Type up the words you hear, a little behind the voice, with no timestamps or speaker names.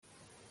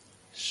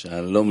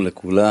שלום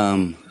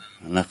לכולם,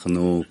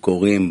 אנחנו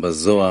קוראים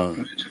בזוהר.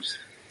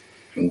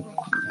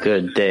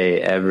 Good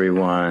day,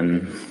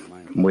 everyone.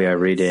 We are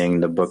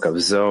reading the Book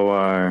of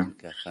Zohar.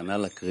 כהכנה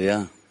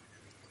לקריאה,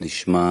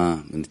 נשמע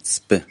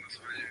ונצפה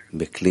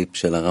בקליפ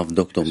של הרב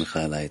דוקטור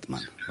מיכאל הייטמן.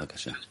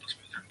 בבקשה.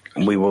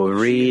 We will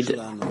read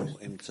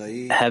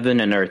Heaven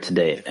and Earth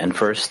today, and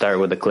first start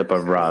with a clip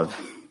of Rav.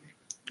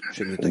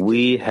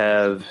 We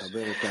have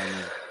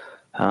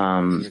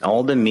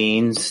all the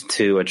means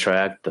to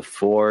attract the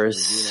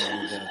force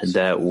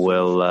that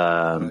will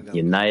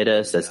unite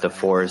us. That's the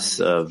force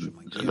of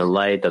the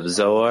light of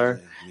Zohar.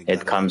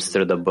 It comes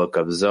through the Book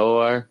of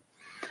Zohar.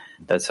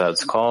 That's how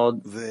it's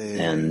called.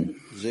 And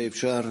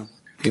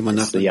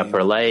it's the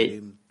upper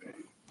light,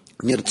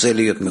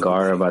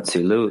 Gar of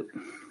Atzilut.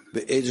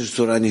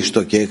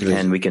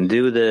 And we can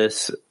do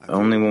this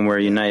only when we're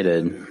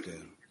united.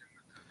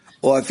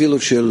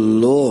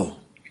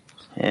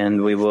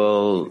 And we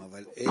will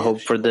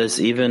hope for this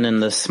even in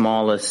the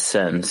smallest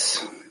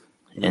sense.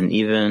 And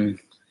even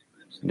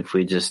if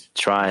we just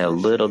try a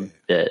little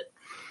bit,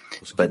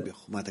 but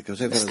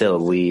still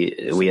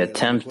we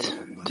attempt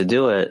to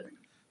do it.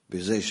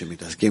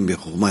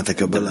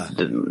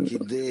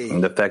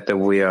 The fact that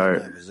we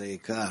are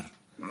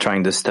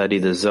trying to study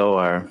the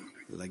Zohar,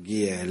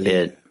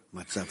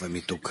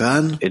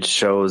 it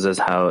shows us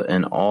how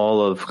in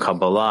all of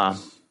Kabbalah,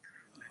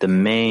 the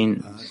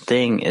main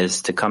thing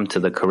is to come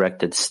to the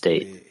corrected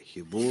state.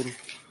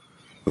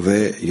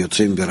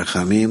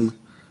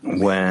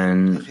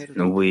 When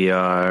we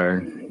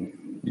are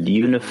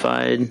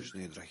unified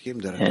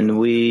and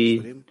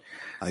we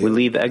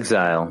leave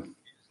exile.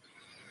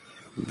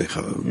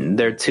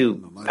 There are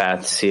two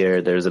paths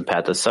here. There's a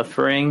path of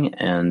suffering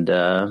and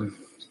the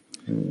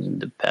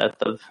path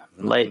of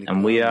light,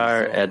 and we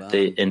are at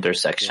the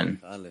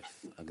intersection.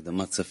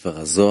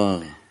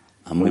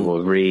 We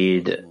will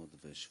read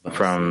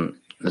from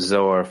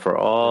Zohar for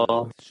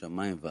All,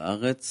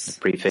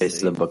 preface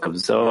to the Book of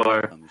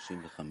Zohar,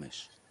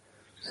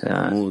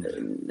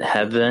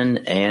 Heaven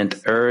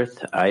and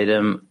Earth,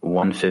 item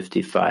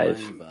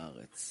 155.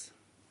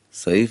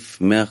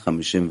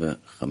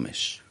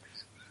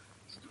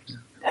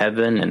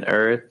 Heaven and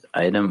Earth,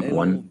 item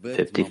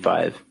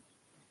 155.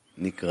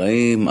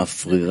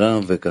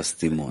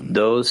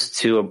 Those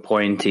two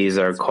appointees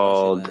are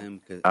called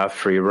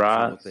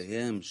Afrira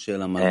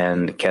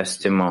and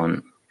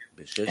Kestimon,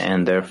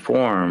 and their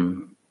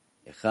form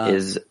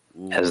is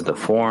as the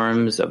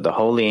forms of the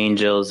holy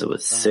angels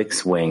with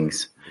 6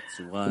 wings.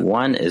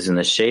 One is in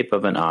the shape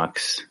of an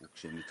ox,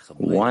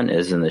 one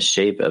is in the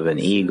shape of an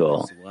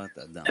eagle,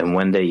 and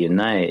when they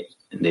unite,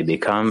 they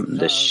become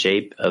the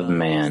shape of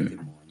man.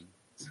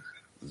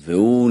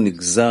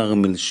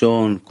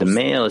 The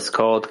male is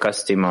called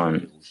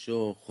Kastimon,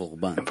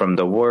 from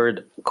the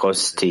word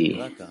kosti,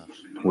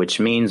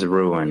 which means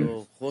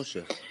ruin.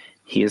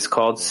 He is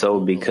called so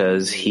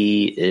because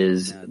he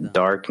is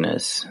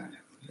darkness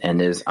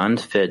and is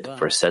unfit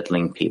for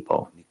settling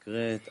people.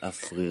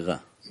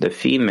 The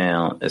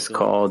female is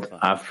called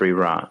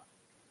Afrira,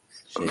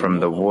 from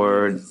the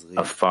word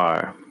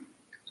afar,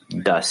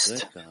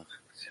 dust,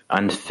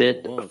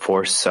 unfit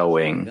for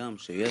sowing.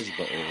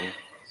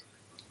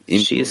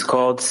 She is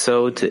called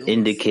so to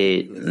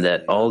indicate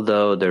that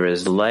although there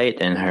is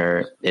light in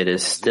her, it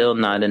is still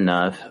not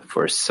enough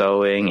for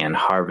sowing and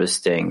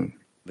harvesting,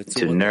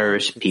 to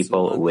nourish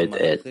people with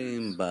it.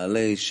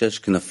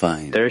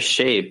 Their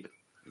shape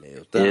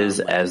is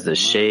as the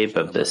shape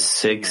of the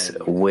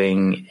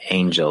 6-winged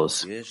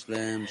angels,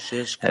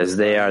 as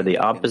they are the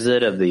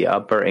opposite of the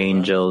upper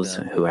angels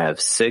who have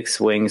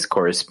 6 wings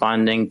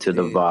corresponding to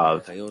the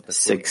Vav,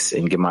 6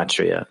 in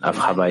Gematria, of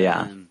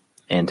Havaya,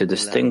 and to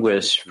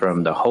distinguish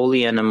from the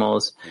holy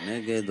animals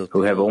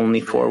who have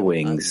only 4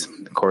 wings,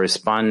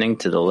 corresponding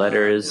to the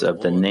letters of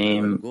the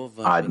name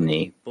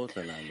Adni.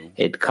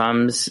 It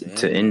comes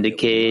to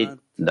indicate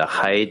the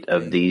height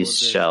of these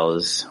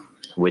shells,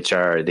 which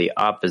are the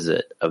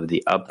opposite of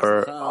the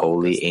upper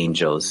holy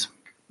angels.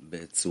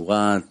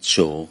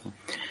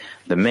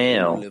 The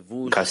male,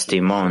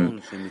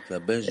 Kastimon,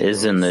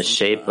 is in the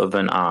shape of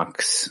an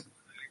ox,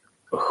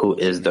 who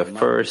is the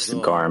first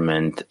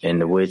garment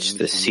in which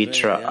the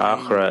Sitra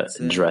Achra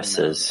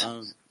dresses.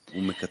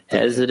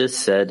 As it is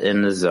said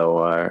in the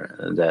Zohar,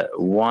 that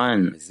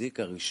one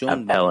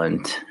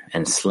appellant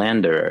and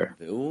slanderer,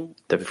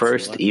 the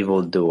first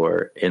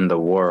evildoer in the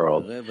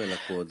world,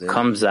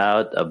 comes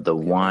out of the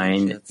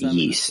wine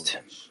yeast.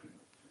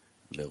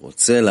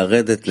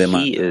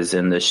 He is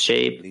in the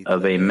shape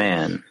of a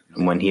man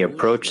when he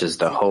approaches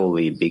the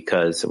holy,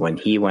 because when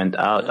he went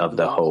out of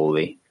the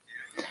holy,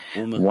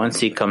 once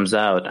he comes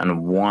out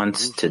and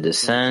wants to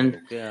descend,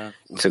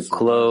 to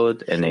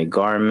clothe in a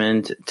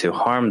garment to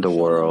harm the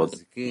world,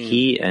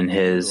 he and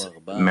his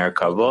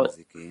merkavot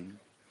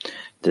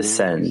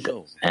descend,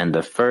 and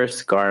the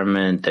first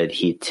garment that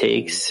he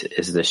takes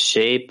is the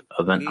shape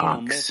of an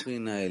ox.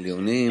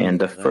 And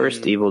the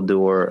first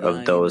evildoer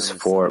of those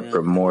 4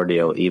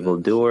 primordial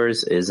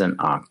evildoers is an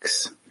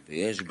ox.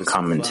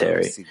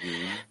 Commentary.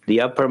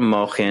 The upper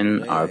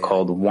mochin are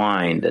called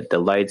wine that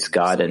delights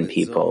God and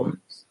people.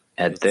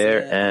 At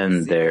their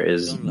end there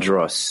is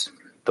dross,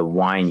 the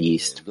wine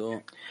yeast.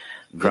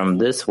 From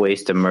this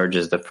waste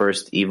emerges the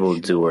first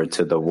evildoer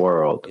to the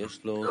world,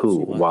 who,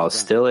 while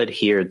still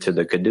adhered to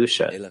the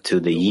kedusha, to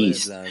the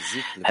yeast,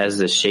 has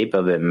the shape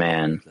of a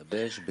man.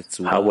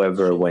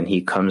 However, when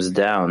he comes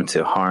down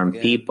to harm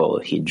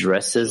people, he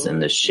dresses in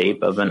the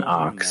shape of an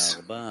ox.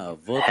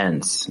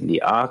 Hence,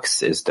 the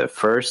ox is the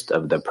first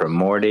of the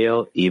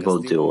primordial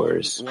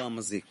evildoers.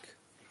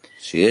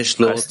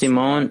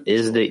 Kastimon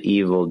is the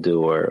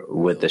evildoer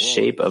with the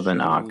shape of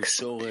an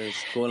ox,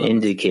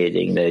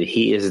 indicating that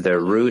he is the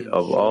root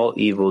of all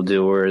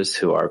evildoers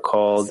who are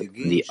called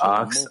the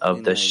ox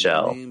of the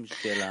shell,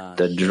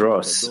 the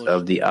dross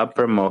of the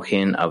upper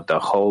mochin of the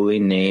holy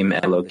name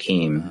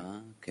Elohim,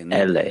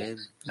 Ele,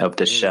 of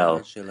the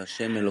shell,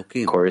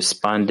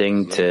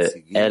 corresponding to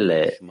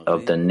Ele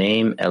of the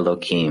name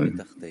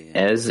Elohim,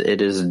 as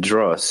it is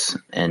dross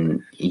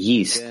and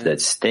yeast that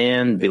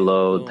stand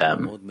below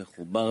them.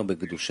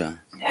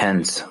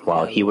 Hence,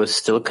 while he was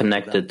still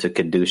connected to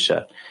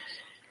Kedusha,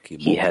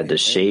 he had the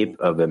shape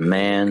of a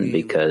man,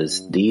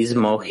 because these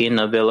mochin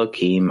of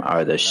Elohim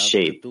are the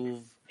shape,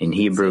 in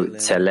Hebrew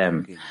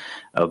tselem,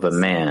 of a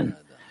man,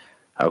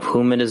 of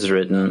whom it is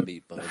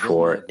written,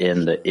 for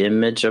in the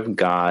image of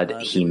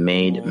God he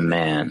made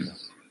man.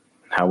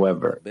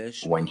 However,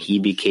 when he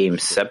became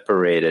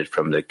separated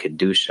from the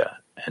Kedusha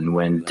and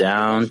went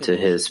down to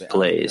his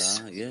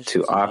place,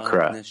 to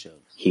Akra,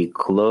 he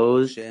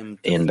clothed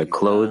in the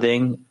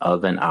clothing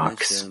of an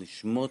ox.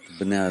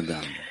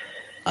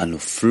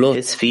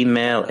 His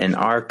female in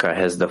Arka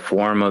has the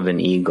form of an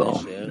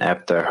eagle,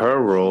 after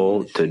her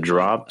role to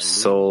drop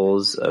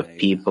souls of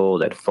people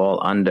that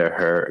fall under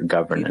her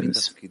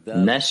governance.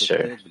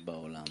 Nesher,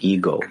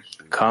 eagle,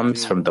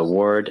 comes from the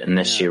word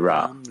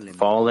neshira,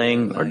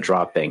 falling or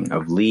dropping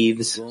of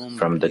leaves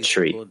from the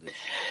tree.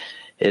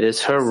 It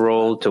is her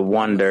role to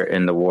wander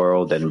in the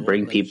world and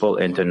bring people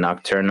into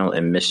nocturnal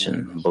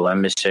emission,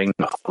 blemishing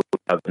the holy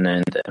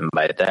covenant, and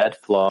by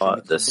that flaw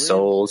the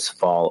souls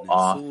fall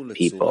off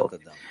people.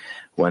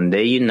 When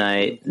they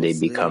unite, they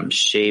become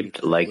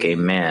shaped like a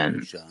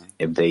man.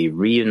 If they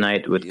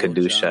reunite with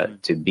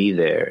Kedusha to be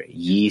there,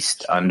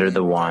 yeast under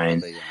the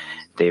wine,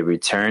 they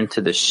return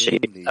to the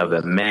shape of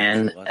a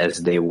man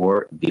as they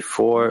were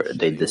before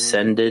they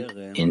descended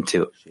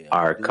into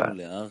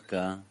Arka,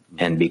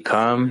 and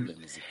become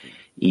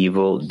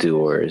evil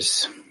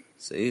doers.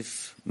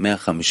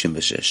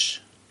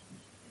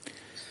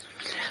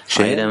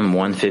 Item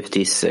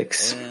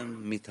 156.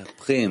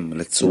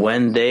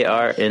 When they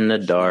are in the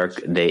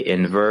dark, they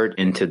invert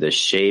into the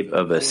shape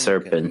of a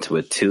serpent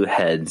with two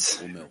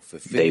heads.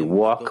 They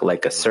walk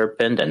like a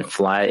serpent and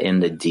fly in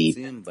the deep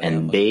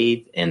and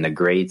bathe in the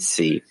great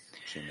sea.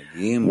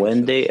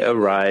 When they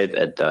arrive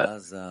at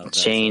the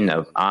chain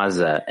of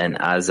Azza and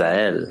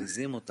Azael,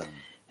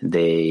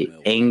 they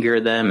anger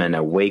them and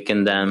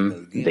awaken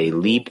them. They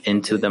leap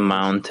into the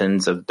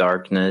mountains of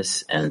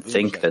darkness and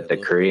think that the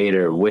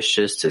Creator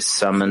wishes to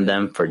summon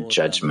them for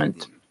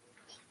judgment.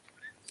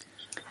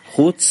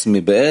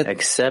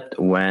 Except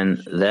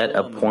when that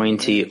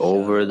appointee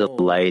over the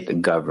light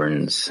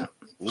governs.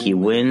 He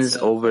wins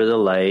over the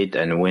light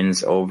and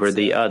wins over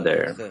the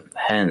other.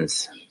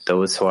 Hence,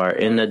 those who are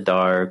in the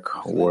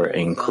dark were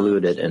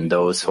included in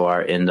those who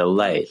are in the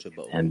light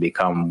and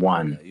become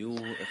one.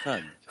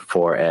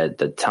 For at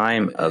the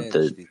time of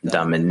the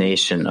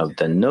domination of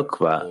the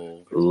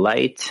Nukva,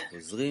 light,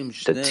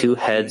 the two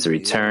heads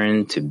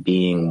return to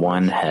being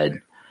one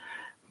head.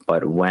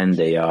 But when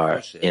they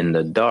are in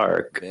the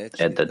dark,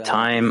 at the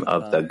time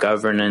of the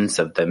governance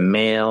of the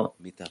male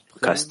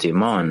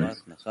Kastimon,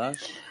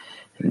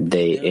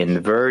 they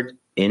invert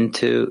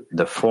into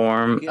the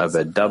form of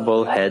a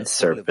double-head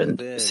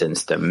serpent,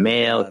 since the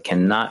male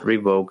cannot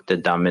revoke the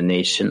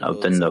domination of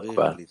the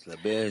Nukva,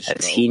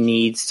 as he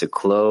needs to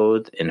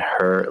clothe in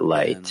her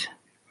light.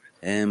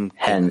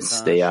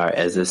 Hence, they are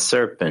as a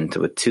serpent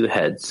with two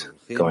heads,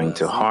 going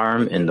to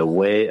harm in the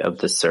way of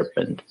the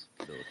serpent,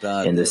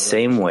 in the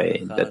same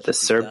way that the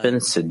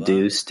serpent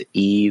seduced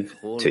Eve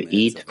to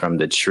eat from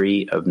the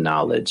tree of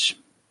knowledge.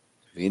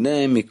 By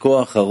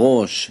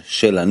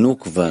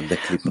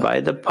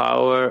the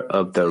power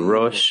of the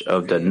Rosh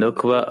of the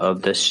Nukva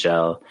of the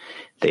shell,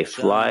 they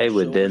fly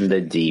within the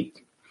deep,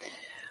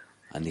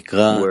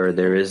 where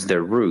there is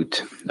the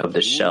root of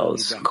the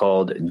shells,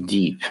 called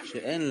deep,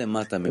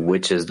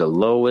 which is the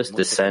lowest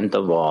descent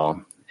of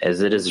all.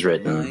 As it is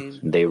written,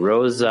 they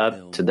rose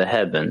up to the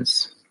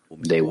heavens,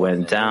 they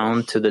went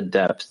down to the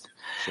depth.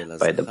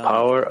 By the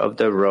power of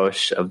the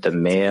Rosh of the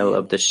male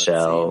of the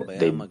shell,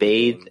 they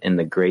bathe in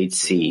the great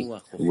sea,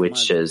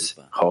 which is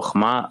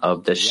Chokhmah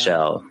of the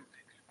shell,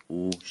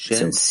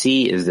 since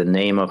sea is the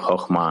name of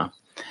Chokhmah.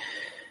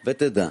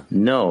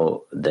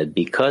 Know that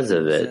because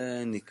of it,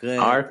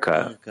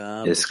 Arka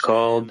is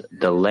called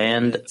the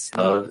land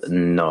of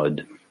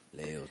Nod,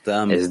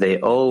 as they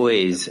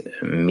always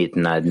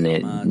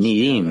mitnadnim,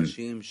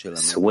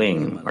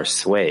 swing or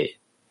sway.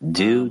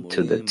 due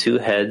to the two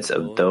heads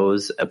of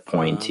those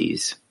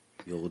appointees,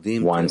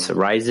 once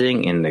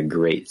rising in the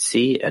great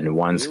sea and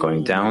once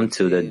going down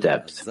to the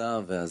depth.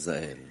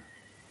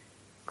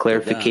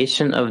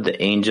 Clarification of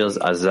the angels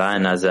Azza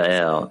and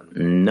Azael.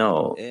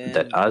 Know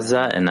that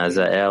Azza and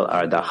Azael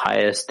are the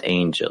highest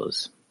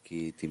angels.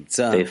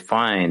 They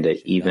find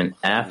that even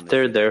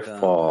after their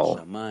fall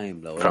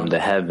from the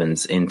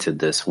heavens into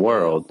this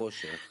world,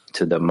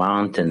 to the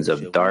mountains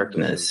of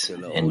darkness,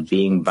 and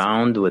being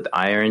bound with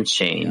iron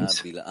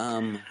chains,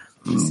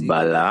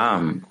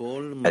 Balaam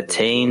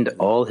attained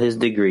all his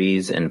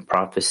degrees in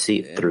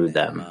prophecy through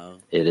them.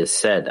 It is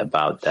said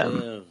about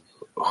them,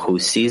 who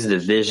sees the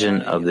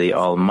vision of the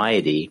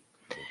Almighty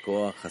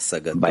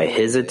by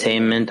his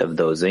attainment of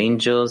those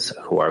angels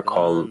who are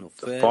called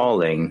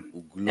falling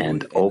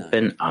and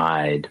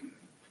open-eyed.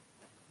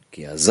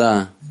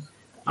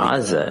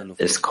 Azza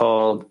is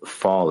called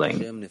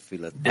falling.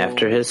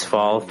 After his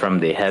fall from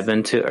the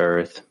heaven to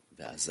earth,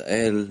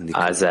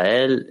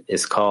 Azael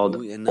is called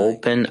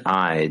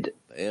open-eyed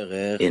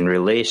in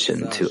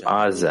relation to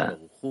Azza,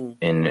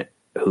 in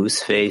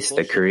whose face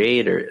the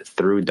Creator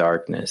threw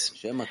darkness.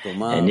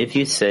 And if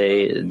you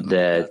say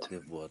that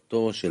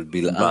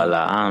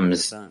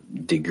Balaam's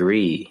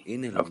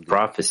degree of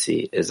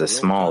prophecy is a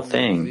small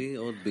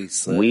thing,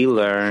 we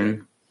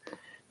learn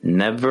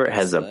never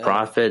has a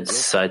prophet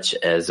such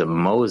as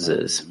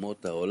Moses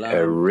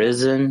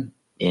arisen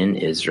in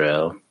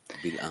Israel.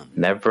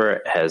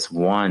 Never has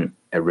one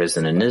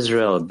arisen in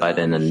Israel, but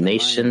in the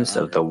nations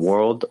of the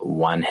world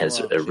one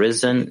has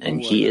arisen, and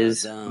he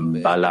is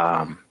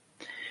Balaam.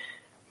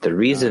 The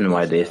reason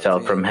why they fell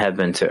from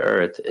heaven to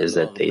earth is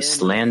that they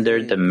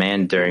slandered the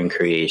man during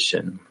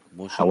creation.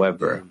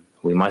 However,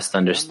 we must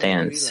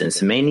understand,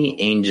 since many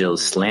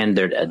angels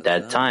slandered at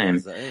that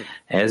time,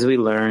 as we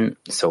learn,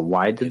 so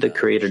why did the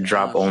Creator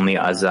drop only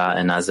Azza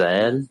and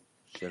Azael?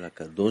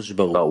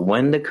 But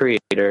when the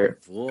Creator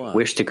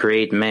wished to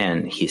create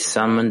man, he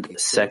summoned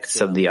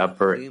sects of the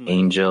upper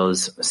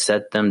angels,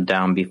 set them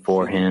down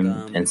before him,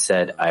 and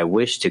said, I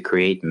wish to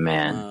create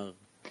man.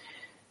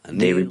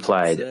 They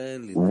replied,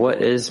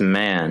 what is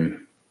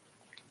man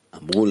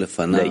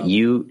that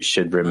you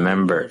should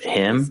remember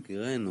him?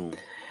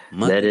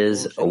 That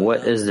is,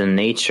 what is the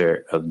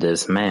nature of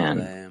this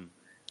man?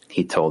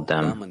 He told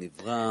them,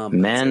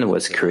 man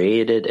was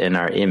created in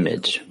our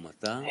image.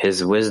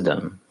 His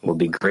wisdom will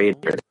be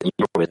greater than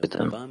your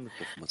wisdom,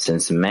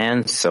 since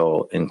man's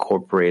soul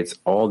incorporates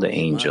all the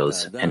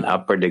angels and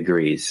upper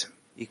degrees,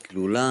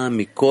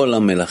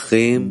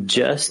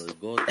 just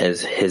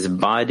as his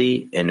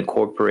body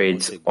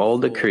incorporates all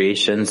the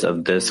creations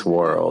of this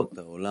world.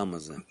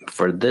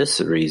 For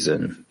this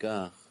reason,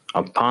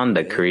 upon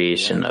the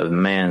creation of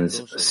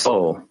man's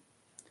soul,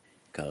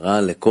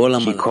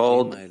 he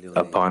called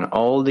upon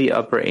all the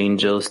upper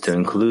angels to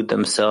include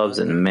themselves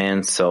in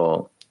man's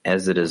soul,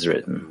 as it is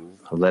written,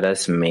 let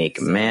us make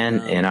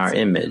man in our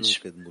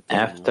image,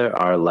 after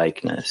our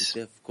likeness.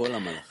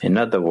 In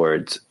other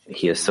words,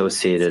 he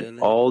associated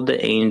all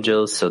the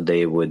angels so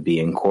they would be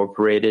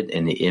incorporated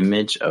in the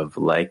image of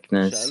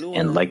likeness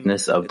and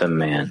likeness of the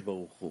man.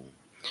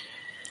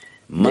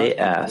 They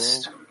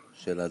asked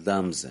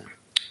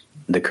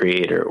the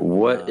Creator,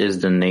 what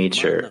is the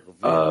nature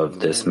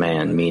of this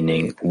man?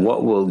 Meaning,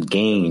 what will we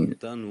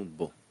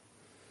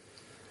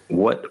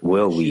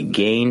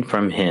gain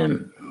from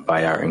him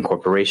by our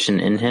incorporation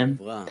in him?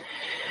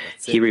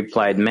 He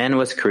replied, man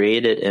was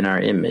created in our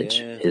image.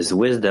 His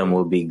wisdom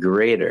will be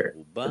greater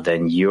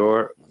than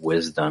your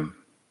wisdom.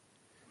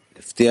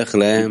 He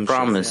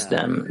promised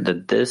them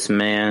that this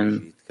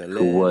man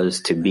who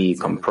was to be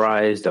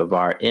comprised of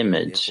our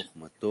image,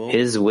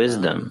 his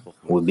wisdom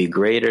will be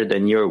greater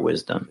than your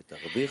wisdom,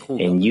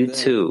 and you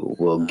too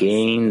will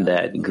gain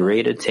that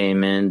great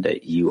attainment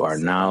that you are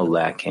now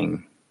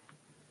lacking.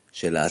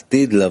 In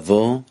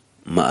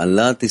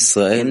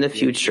the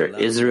future,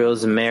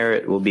 Israel's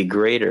merit will be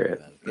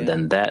greater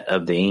than that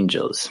of the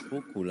angels.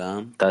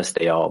 Thus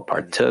they all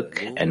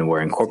partook and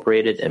were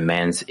incorporated in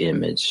man's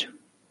image.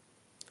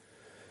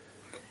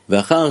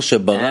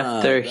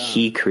 After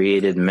he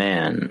created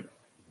man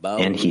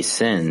and he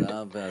sinned,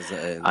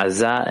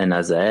 Azza and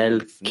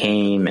Azael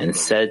came and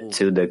said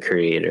to the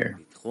Creator,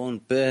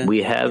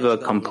 we have a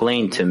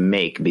complaint to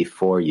make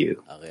before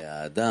you.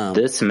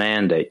 This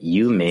man that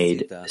you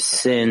made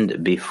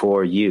sinned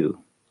before you.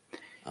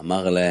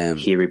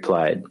 He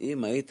replied,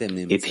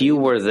 if you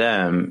were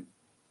them,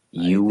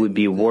 you would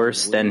be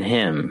worse than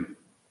him.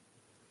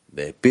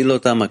 Then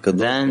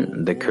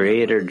the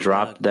Creator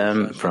dropped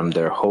them from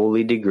their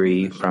holy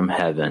degree from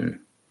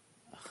heaven.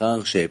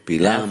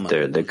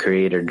 After the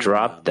Creator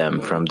dropped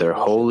them from their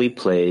holy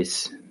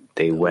place,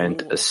 they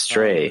went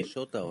astray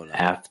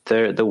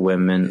after the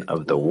women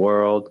of the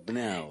world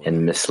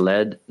and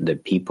misled the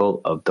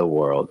people of the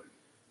world.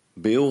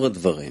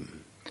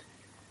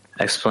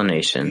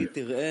 Explanation.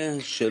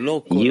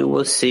 You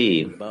will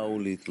see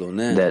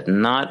that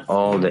not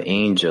all the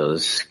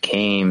angels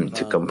came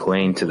to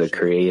complain to the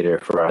Creator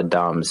for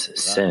Adam's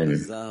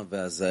sin,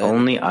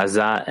 only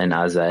Azza and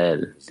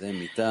Azael.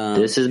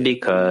 This is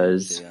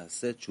because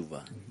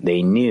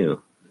they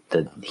knew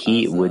that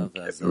he would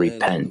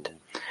repent.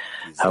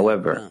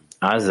 However,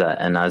 Azza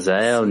and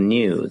Azael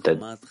knew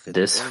that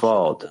this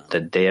fault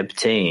that they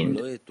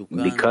obtained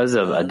because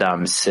of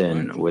Adam's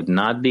sin would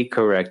not be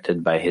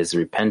corrected by his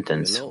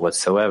repentance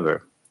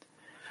whatsoever.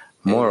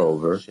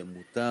 Moreover,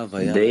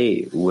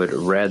 they would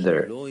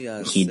rather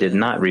he did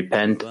not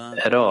repent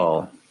at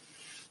all,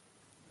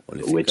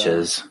 which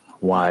is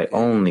why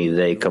only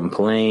they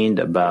complained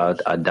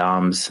about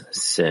Adam's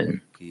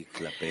sin,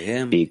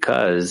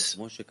 because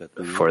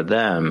for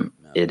them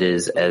it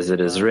is, as it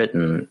is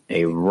written,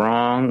 a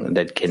wrong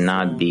that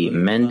cannot be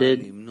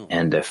mended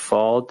and a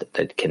fault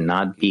that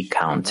cannot be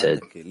counted.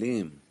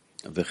 The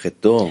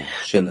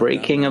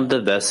breaking of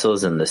the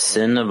vessels and the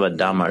sin of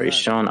Adam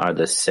Arishon are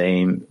the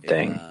same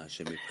thing.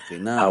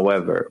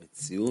 However,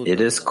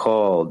 it is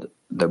called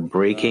the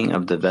breaking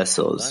of the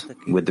vessels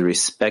with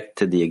respect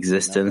to the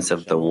existence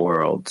of the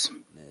worlds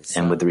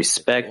and with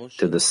respect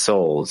to the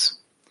souls.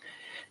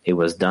 It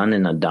was done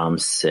in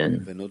Adam's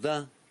sin.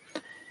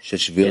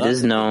 It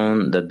is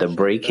known that the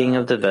breaking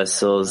of the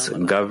vessels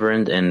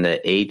governed in the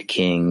 8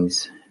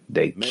 kings,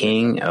 the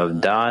king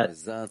of Dat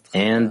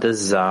and the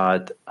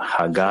Zat,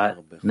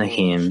 Hagat,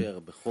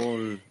 Nahim.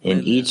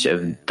 In each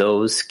of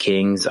those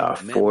kings are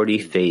 40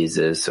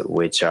 phases,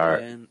 which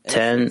are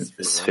 10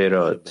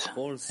 Sfirot,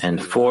 and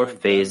 4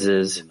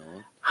 phases,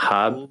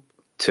 Hab,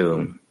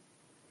 Tum,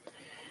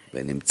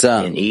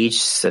 in each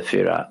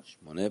Sephirah.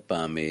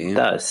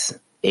 Thus,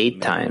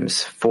 8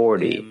 times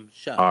 40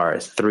 are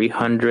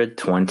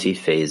 320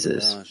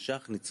 phases.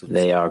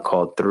 They are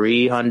called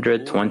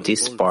 320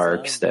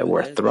 sparks that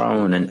were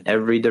thrown in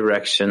every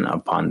direction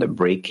upon the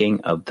breaking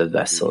of the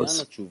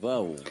vessels.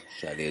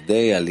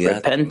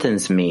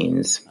 Repentance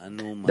means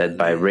that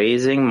by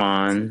raising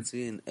Man,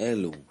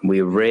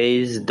 we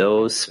raise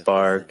those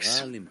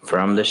sparks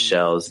from the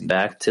shells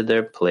back to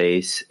their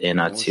place in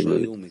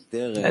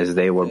Atzilut, as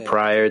they were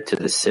prior to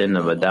the sin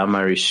of Adam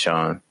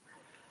Arishon.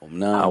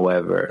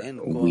 However,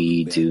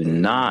 we do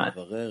not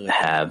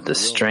have the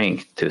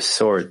strength to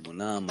sort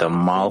the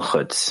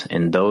Malchuts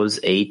in those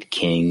 8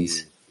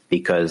 kings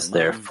because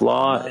their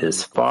flaw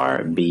is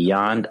far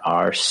beyond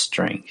our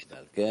strength.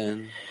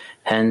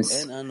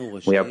 Hence,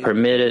 we are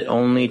permitted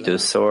only to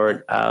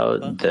sort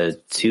out the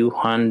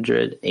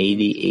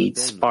 288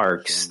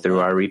 sparks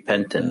through our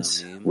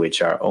repentance,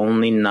 which are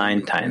only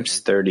 9 times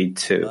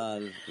 32,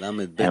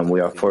 and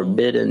we are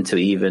forbidden to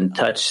even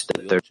touch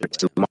the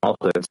 32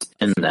 malchuts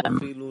in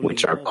them,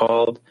 which are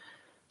called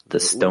the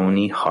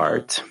stony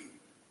heart.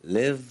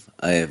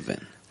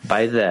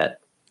 By that,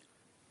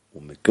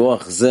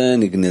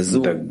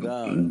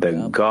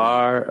 the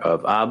gar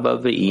of Abba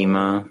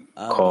Ve'ima,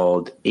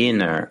 called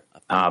inner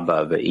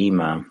Abba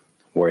Ve'ima,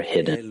 were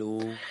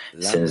hidden,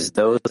 since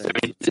those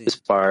 32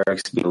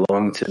 sparks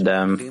belong to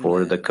them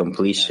for the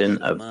completion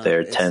of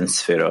their 10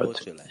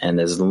 sfirot, and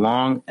as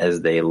long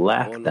as they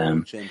lack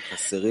them,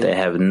 they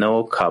have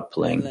no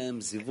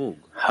coupling.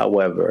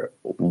 However,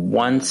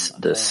 once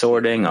the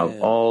sorting of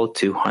all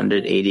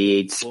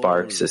 288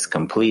 sparks is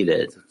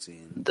completed,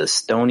 the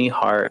stony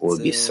heart will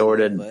be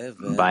sorted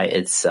by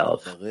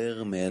itself,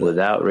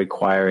 without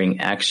requiring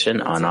action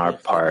on our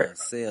part.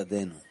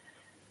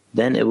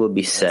 Then it will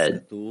be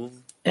said,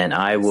 and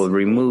I will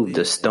remove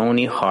the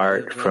stony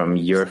heart from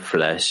your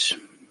flesh.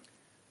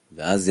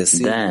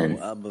 Then,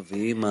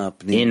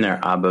 inner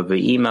Abba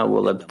Ve'ima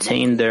will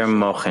obtain their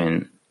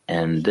mochen,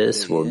 and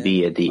this will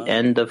be at the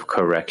end of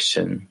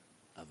correction.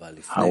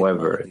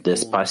 However,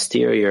 this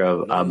posterior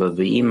of Abba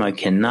Ve'ima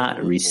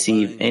cannot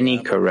receive any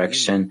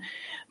correction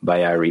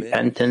by our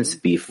repentance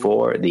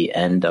before the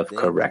end of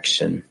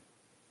correction.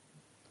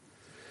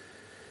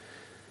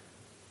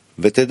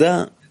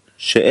 Know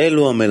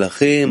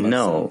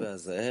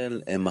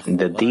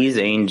that these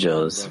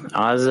angels,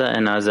 Azza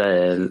and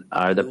Azael,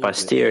 are the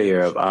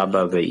posterior of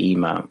Abba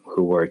Ve'ima,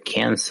 who were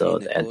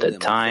cancelled at the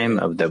time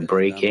of the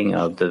breaking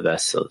of the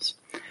vessels.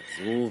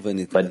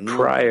 But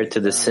prior to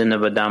the sin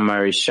of Adam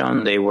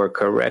Arishon, they were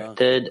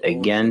corrected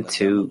again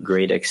to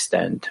great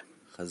extent,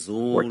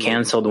 were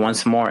cancelled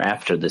once more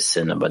after the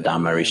sin of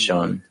Adam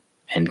Arishon,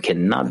 and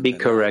cannot be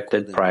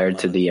corrected prior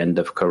to the end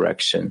of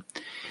correction.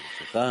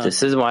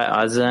 This is why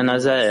Azza and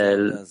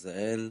Azael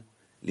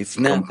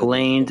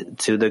complained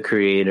to the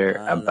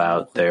Creator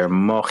about their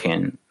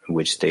mochen,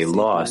 which they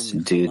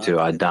lost due to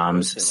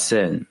Adam's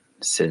sin,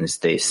 since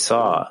they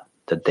saw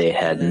that they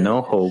had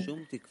no hope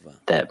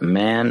that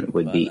man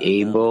would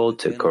be able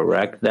to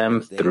correct them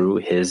through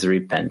his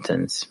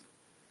repentance.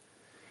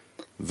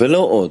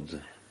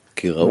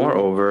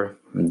 Moreover,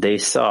 they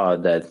saw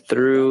that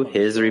through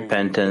his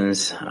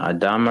repentance,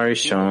 Adam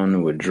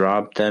Arishon would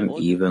drop them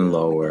even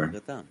lower.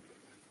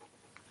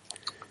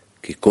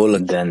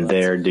 than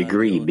their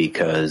degree,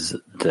 because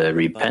the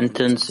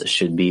repentance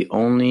should be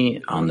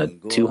only on the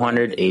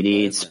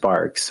 288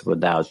 sparks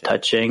without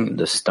touching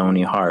the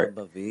stony heart,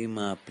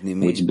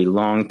 which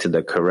belong to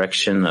the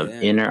correction of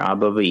inner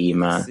Abba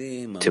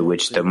V'Ima, to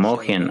which the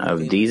mochin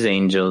of these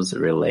angels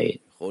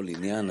relate.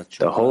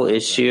 The whole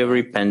issue of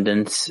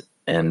repentance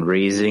and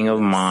raising of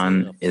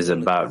man is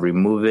about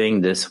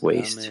removing this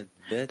waste,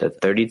 the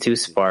 32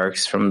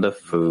 sparks from the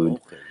food,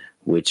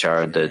 which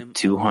are the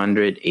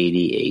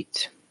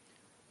 288.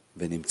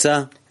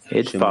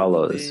 It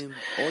follows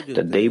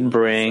that they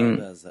bring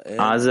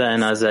Aza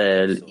and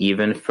Azael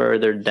even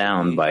further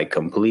down by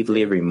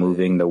completely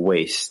removing the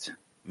waste,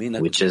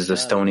 which is the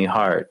stony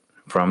heart,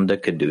 from the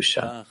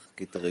Kedusha.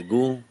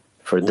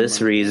 For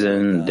this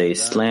reason, they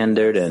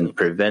slandered and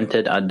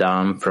prevented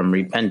Adam from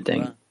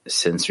repenting,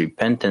 since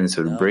repentance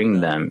would bring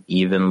them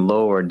even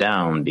lower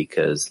down,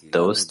 because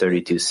those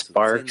 32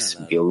 sparks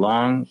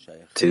belong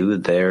to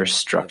their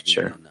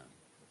structure.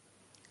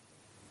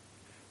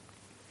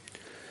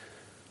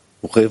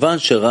 And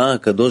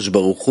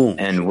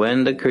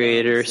when the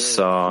Creator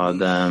saw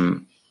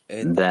them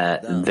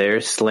that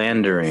their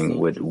slandering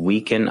would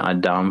weaken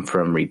Adam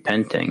from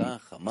repenting,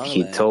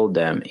 He told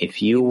them,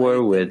 if you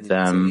were with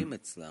them,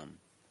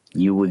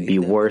 you would be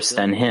worse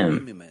than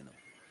him.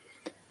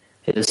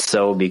 It is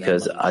so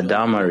because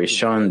Adam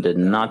Arishon did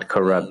not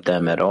corrupt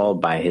them at all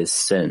by his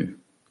sin.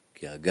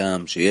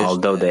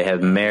 Although they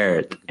have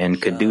merit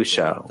and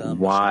Kedusha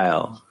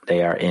while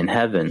they are in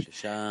heaven,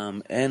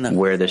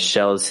 where the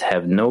shells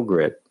have no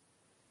grip,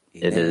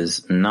 it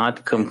is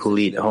not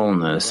complete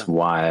wholeness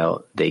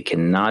while they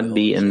cannot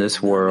be in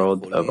this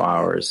world of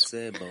ours,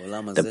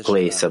 the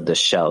place of the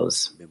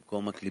shells.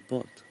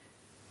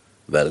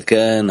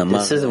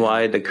 This is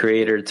why the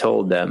Creator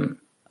told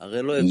them,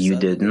 you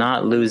did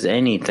not lose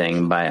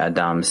anything by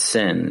Adam's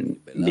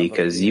sin,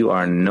 because you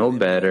are no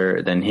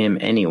better than him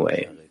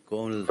anyway.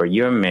 For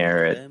your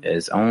merit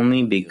is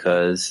only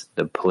because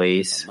the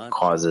place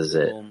causes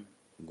it.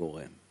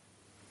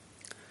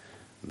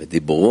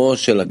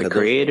 The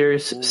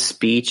Creator's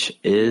speech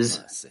is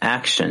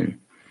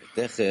action.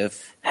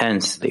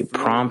 Hence, they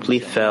promptly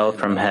fell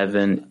from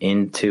heaven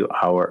into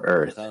our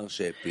earth.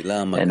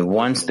 And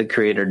once the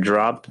Creator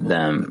dropped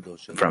them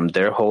from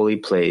their holy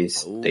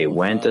place, they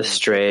went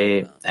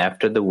astray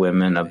after the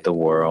women of the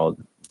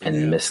world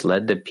and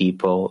misled the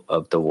people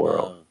of the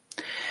world.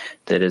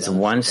 That is,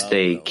 once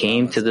they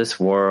came to this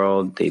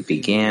world, they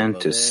began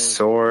to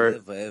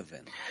sort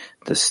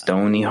the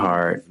stony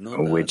heart,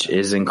 which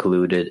is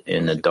included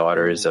in the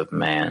daughters of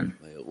man.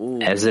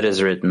 As it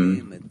is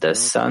written, the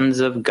sons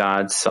of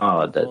God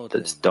saw that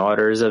the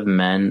daughters of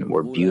men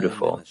were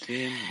beautiful,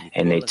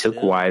 and they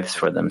took wives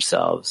for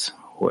themselves,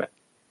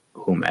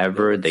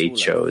 whomever they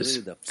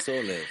chose.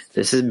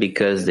 This is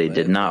because they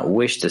did not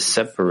wish to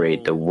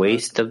separate the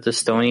waste of the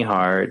stony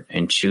heart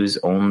and choose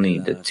only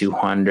the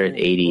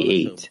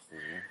 288,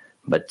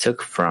 but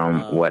took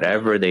from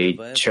whatever they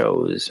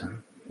chose,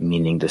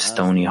 meaning the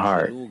stony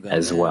heart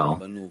as well.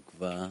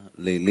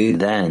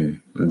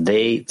 Then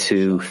they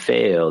too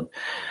failed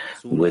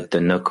with the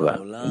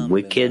Nukva,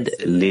 wicked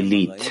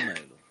Lilith,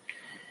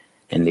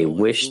 and they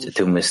wished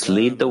to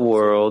mislead the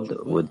world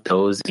with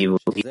those evil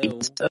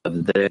deeds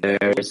of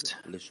theirs,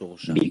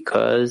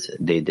 because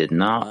they did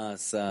not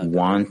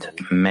want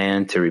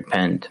man to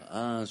repent,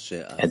 as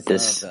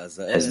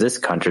this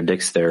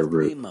contradicts their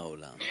root.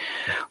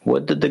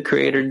 What did the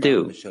Creator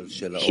do?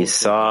 He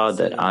saw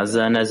that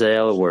Aza and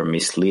Azael were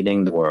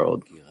misleading the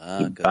world.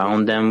 He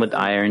bound them with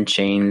iron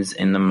chains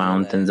in the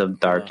mountains of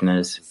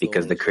darkness,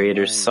 because the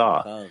Creator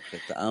saw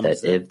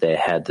that if they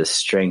had the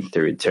strength to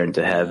return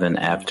to heaven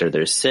after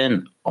their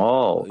sin,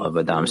 all of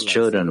Adam's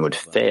children would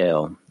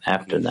fail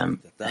after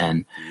them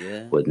and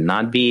would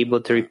not be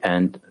able to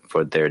repent,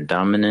 for their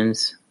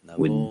dominance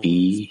would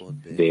be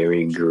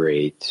very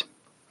great.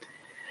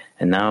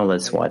 And now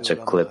let's watch a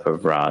clip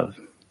of Rav.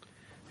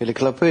 We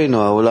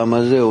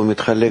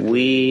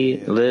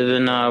live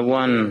in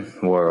one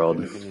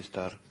world,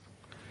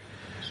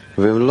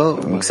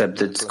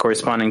 except it's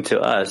corresponding to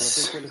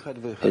us.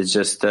 It's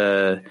just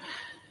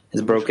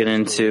is broken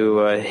into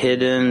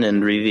hidden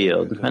and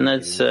revealed, and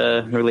that's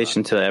in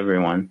relation to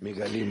everyone.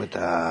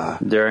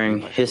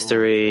 During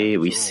history,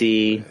 we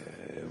see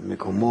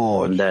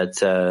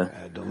that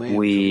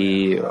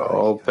we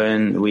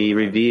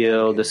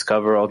reveal,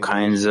 discover all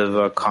kinds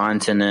of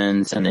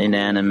continents and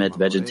inanimate,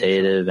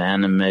 vegetative,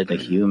 animate,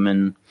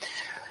 human.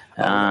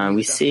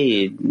 We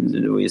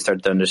start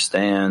to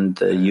understand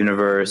the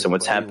universe and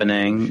what's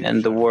happening,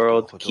 and the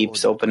world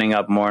keeps opening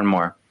up more and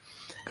more.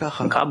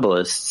 And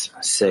Kabbalists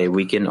say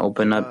we can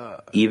open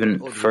up even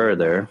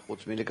further.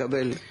 We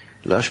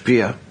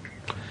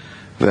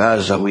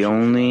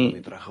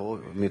only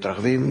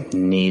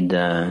need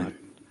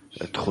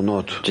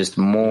just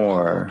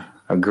more,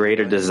 a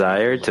greater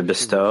desire to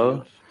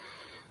bestow,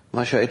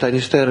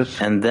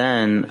 and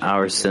then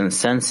our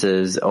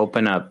senses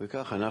open up,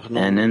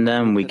 and in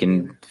them we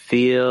can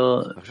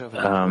feel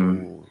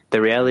the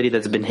reality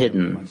that's been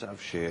hidden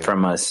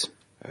from us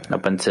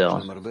up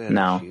until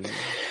now.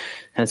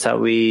 That's how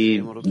we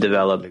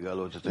develop.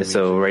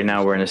 So right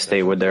now we're in a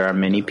state where there are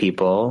many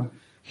people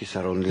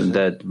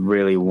that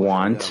really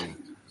want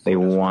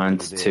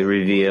to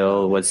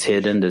reveal what's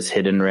hidden, this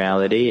hidden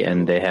reality,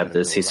 and they have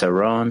this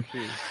hisaron,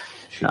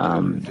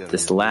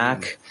 this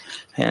lack,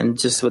 and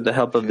just with the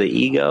help of the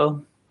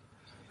ego,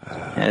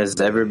 as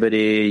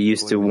everybody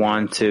used to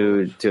want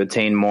to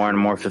attain more and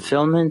more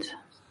fulfillment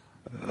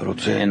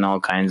in all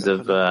kinds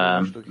of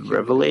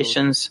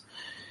revelations,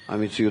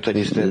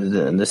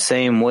 the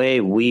same way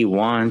we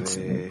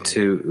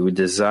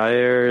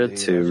desire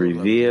to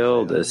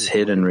reveal this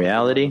hidden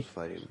reality.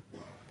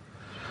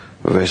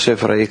 So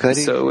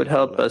it would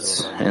help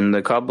us, and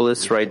the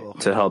Kabbalists write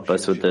to help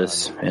us with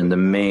this. And the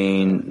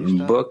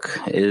main book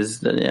is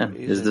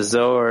the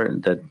Zohar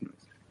that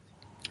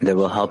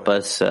will help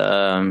us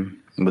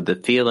with the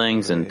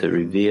feelings and to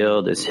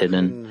reveal this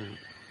hidden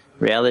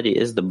reality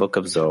is the Book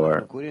of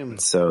Zohar.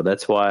 So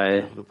that's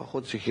why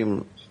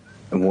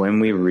when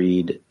we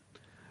read,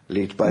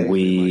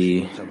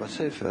 we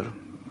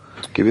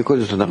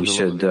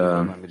should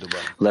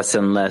less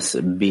and less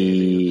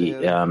be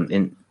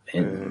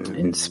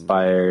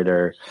inspired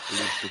or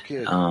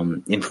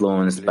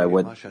influenced by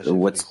what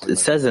it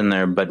says in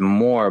there, but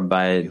more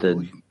by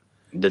the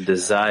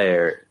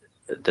desire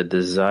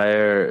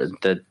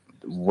that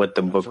what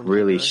the book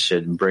really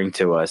should bring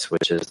to us,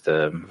 which is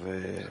the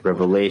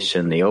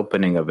revelation, the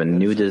opening of a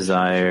new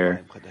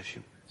desire,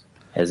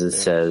 as it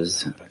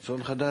says,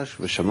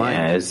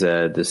 as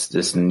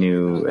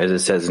it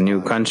says,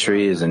 new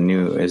country is a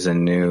new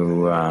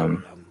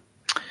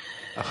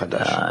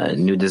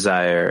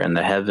desire, and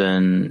the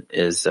heaven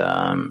is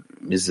a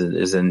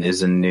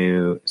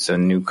new. So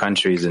new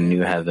country is a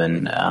new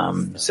heaven.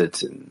 So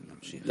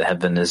the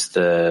heaven is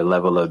the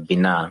level of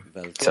Binah.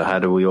 So how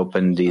do we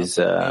open these?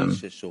 How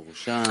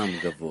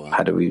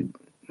do we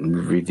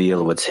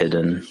reveal what's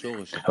hidden?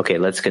 Okay,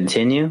 let's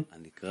continue.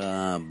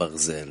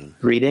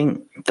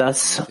 Reading.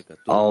 Thus,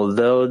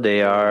 although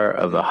they are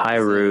of a high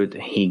root,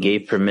 he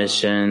gave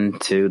permission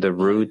to the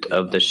root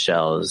of the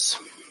shells,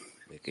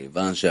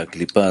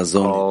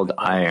 called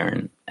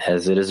iron.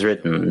 As it is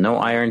written, no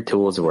iron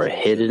tools were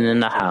hidden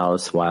in the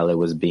house while it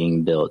was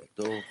being built.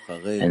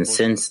 And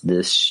since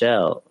this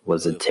shell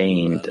was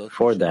attained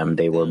for them,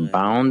 they were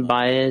bound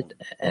by it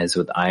as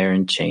with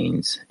iron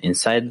chains,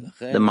 inside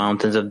the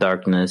mountains of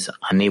darkness,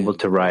 unable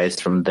to rise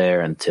from there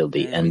until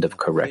the end of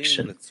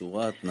correction.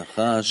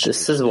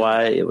 This is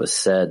why it was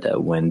said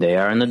that when they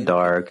are in the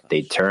dark,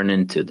 they turn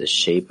into the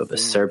shape of a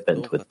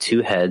serpent with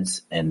two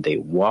heads, and they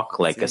walk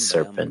like a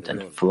serpent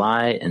and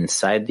fly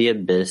inside the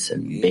abyss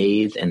and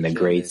bathe in the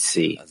great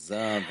sea.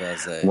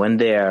 When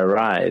they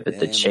arrive at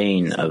the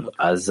chain of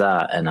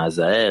Azah and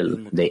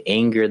Azael, they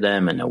anger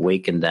them and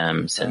awaken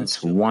them,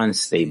 since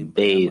once they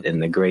bathe in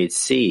the great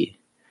sea,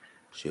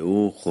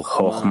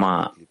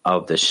 Chokhmah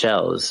of the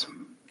shells,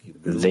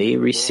 they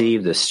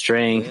receive the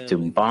strength to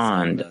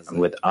bond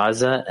with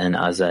Azah and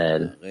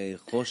Azael,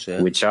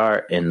 which are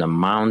in the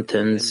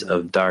mountains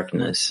of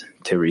darkness,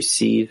 to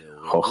receive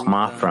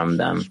Chokhmah from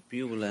them.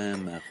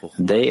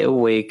 They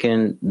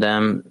awaken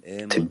them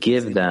to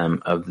give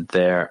them of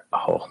their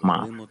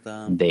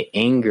Chokhmah. They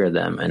anger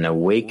them and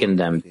awaken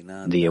them,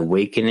 the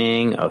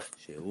awakening of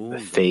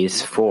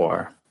phase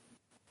 4,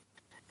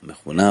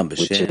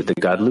 which is the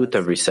gadlut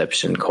of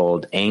reception,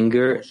 called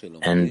anger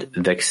and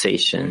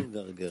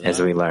vexation,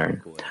 as we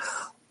learn.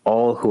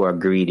 All who are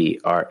greedy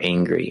are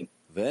angry.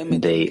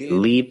 They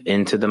leap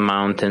into the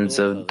mountains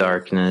of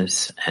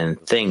darkness and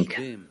think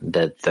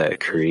that the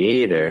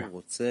Creator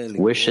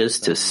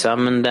wishes to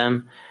summon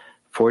them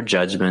for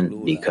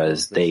judgment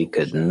because they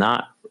could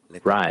not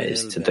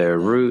rise to their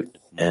root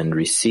and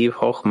receive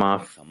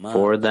Chokhmah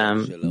for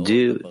them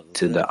due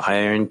to the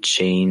iron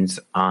chains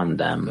on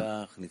them.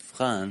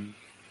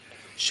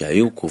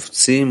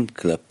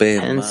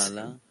 Hence,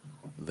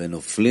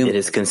 it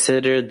is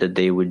considered that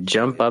they would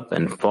jump up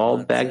and fall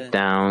back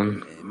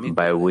down,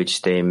 by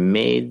which they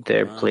made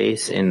their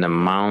place in the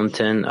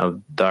mountain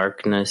of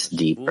darkness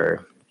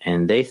deeper.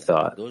 And they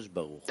thought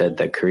that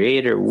the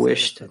Creator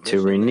wished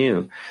to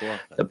renew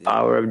the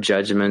power of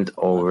judgment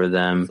over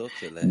them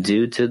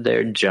due to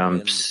their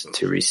jumps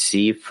to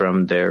receive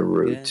from their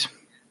root.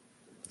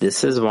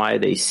 This is why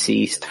they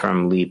ceased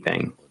from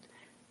leaping.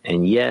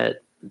 And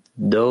yet,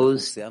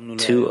 those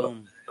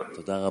two.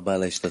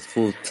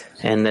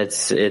 And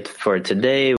that's it for today.